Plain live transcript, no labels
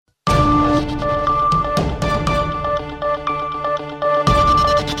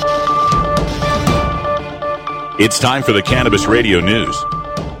It's time for the Cannabis Radio News,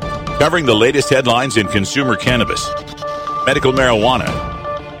 covering the latest headlines in consumer cannabis, medical marijuana,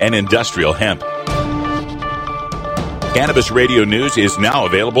 and industrial hemp. Cannabis Radio News is now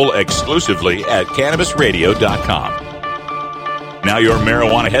available exclusively at cannabisradio.com. Now your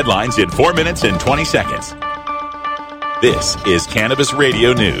marijuana headlines in 4 minutes and 20 seconds. This is Cannabis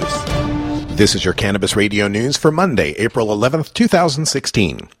Radio News. This is your Cannabis Radio News for Monday, April 11th,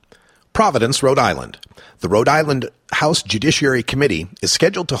 2016. Providence, Rhode Island. The Rhode Island House Judiciary Committee is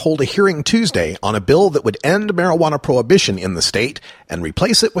scheduled to hold a hearing Tuesday on a bill that would end marijuana prohibition in the state and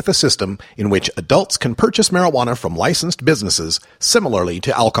replace it with a system in which adults can purchase marijuana from licensed businesses, similarly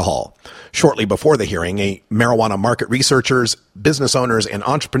to alcohol. Shortly before the hearing, marijuana market researchers, business owners, and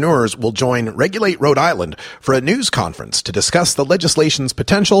entrepreneurs will join Regulate Rhode Island for a news conference to discuss the legislation's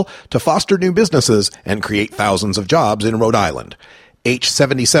potential to foster new businesses and create thousands of jobs in Rhode Island. H.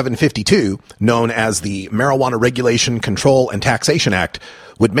 7752, known as the Marijuana Regulation, Control, and Taxation Act,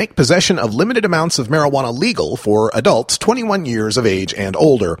 would make possession of limited amounts of marijuana legal for adults 21 years of age and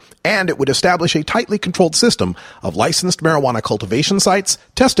older, and it would establish a tightly controlled system of licensed marijuana cultivation sites,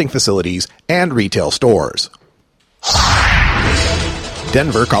 testing facilities, and retail stores.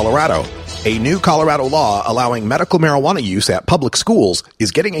 Denver, Colorado. A new Colorado law allowing medical marijuana use at public schools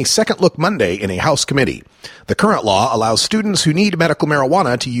is getting a second look Monday in a House committee. The current law allows students who need medical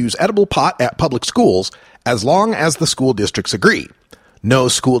marijuana to use edible pot at public schools as long as the school districts agree. No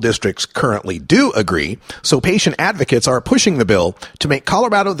school districts currently do agree, so patient advocates are pushing the bill to make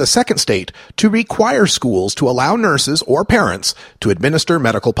Colorado the second state to require schools to allow nurses or parents to administer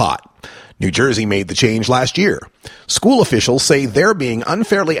medical pot. New Jersey made the change last year. School officials say they're being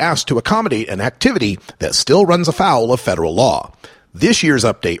unfairly asked to accommodate an activity that still runs afoul of federal law. This year's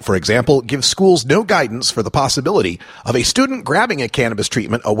update, for example, gives schools no guidance for the possibility of a student grabbing a cannabis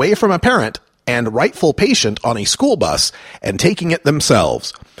treatment away from a parent and rightful patient on a school bus and taking it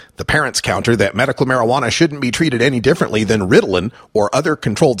themselves. The parents counter that medical marijuana shouldn't be treated any differently than Ritalin or other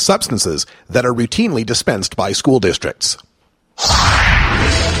controlled substances that are routinely dispensed by school districts.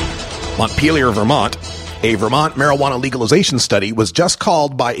 Montpelier, Vermont. A Vermont marijuana legalization study was just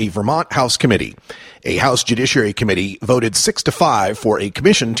called by a Vermont House committee. A House Judiciary Committee voted 6-5 for a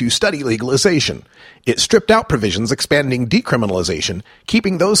commission to study legalization. It stripped out provisions expanding decriminalization,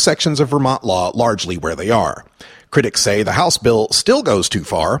 keeping those sections of Vermont law largely where they are. Critics say the House bill still goes too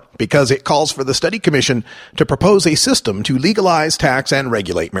far because it calls for the study commission to propose a system to legalize, tax, and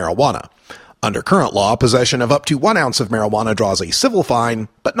regulate marijuana. Under current law, possession of up to 1 ounce of marijuana draws a civil fine,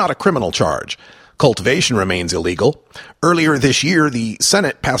 but not a criminal charge. Cultivation remains illegal. Earlier this year, the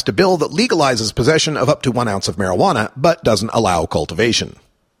Senate passed a bill that legalizes possession of up to 1 ounce of marijuana, but doesn't allow cultivation.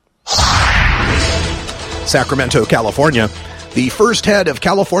 Sacramento, California. The first head of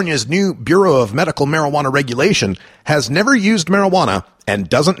California's new Bureau of Medical Marijuana Regulation has never used marijuana and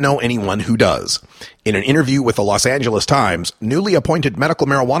doesn't know anyone who does. In an interview with the Los Angeles Times, newly appointed medical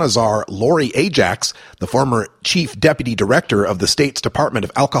marijuana czar Lori Ajax, the former chief deputy director of the state's Department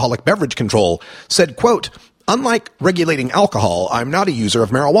of Alcoholic Beverage Control, said, quote, "Unlike regulating alcohol, I'm not a user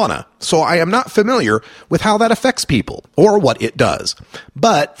of marijuana, so I am not familiar with how that affects people or what it does.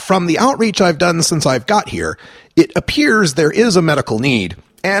 But from the outreach I've done since I've got here, it appears there is a medical need,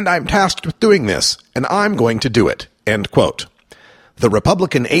 and I'm tasked with doing this, and I'm going to do it." End quote. The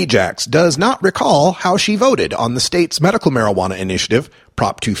Republican Ajax does not recall how she voted on the state's medical marijuana initiative,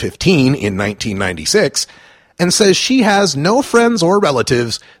 Prop 215, in 1996, and says she has no friends or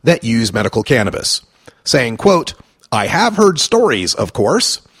relatives that use medical cannabis, saying, quote, "I have heard stories, of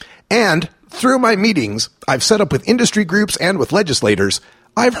course, and through my meetings I've set up with industry groups and with legislators,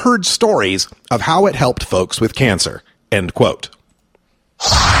 I've heard stories of how it helped folks with cancer." End quote.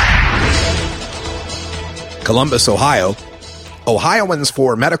 Columbus, Ohio. Ohioans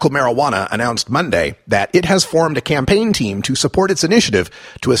for Medical Marijuana announced Monday that it has formed a campaign team to support its initiative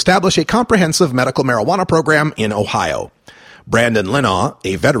to establish a comprehensive medical marijuana program in Ohio. Brandon Linaw,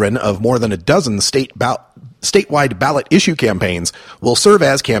 a veteran of more than a dozen statewide ballot issue campaigns, will serve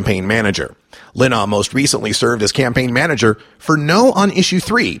as campaign manager. Linaw most recently served as campaign manager for No on Issue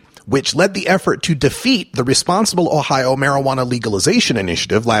 3, which led the effort to defeat the Responsible Ohio Marijuana Legalization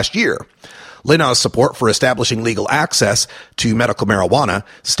Initiative last year. Linaw's support for establishing legal access to medical marijuana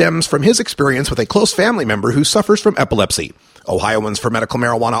stems from his experience with a close family member who suffers from epilepsy. Ohioans for Medical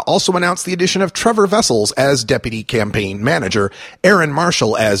Marijuana also announced the addition of Trevor Vessels as deputy campaign manager, Aaron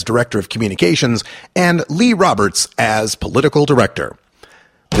Marshall as director of communications, and Lee Roberts as political director.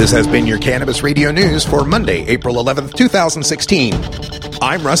 This has been your Cannabis Radio News for Monday, April 11th, 2016.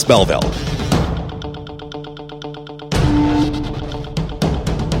 I'm Russ Belville.